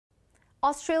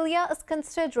Australia is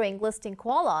considering listing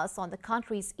koalas on the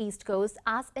country's east coast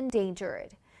as endangered.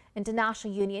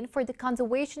 International Union for the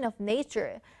Conservation of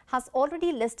Nature has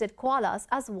already listed koalas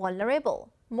as vulnerable.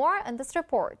 More in this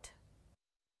report.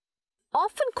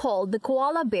 Often called the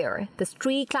koala bear, this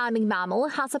tree-climbing mammal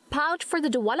has a pouch for the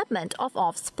development of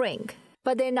offspring.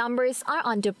 But their numbers are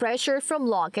under pressure from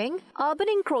logging, urban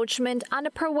encroachment and a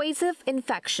pervasive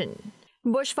infection.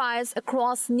 Bushfires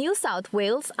across New South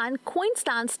Wales and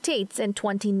Queensland states in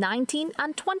 2019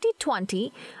 and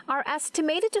 2020 are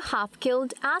estimated to have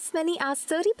killed as many as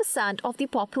 30% of the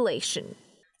population.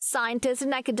 Scientists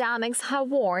and academics have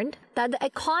warned that the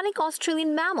iconic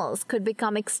Australian mammals could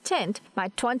become extinct by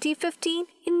 2015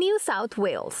 in New South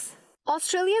Wales.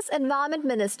 Australia's Environment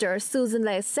Minister Susan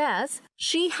Ley says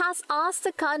she has asked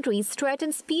the country's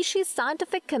Threatened Species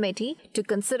Scientific Committee to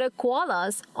consider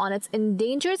koalas on its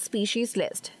endangered species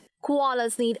list.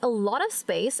 Koalas need a lot of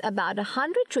space, about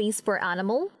 100 trees per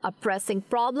animal, a pressing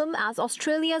problem as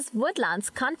Australia's woodlands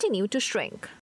continue to shrink.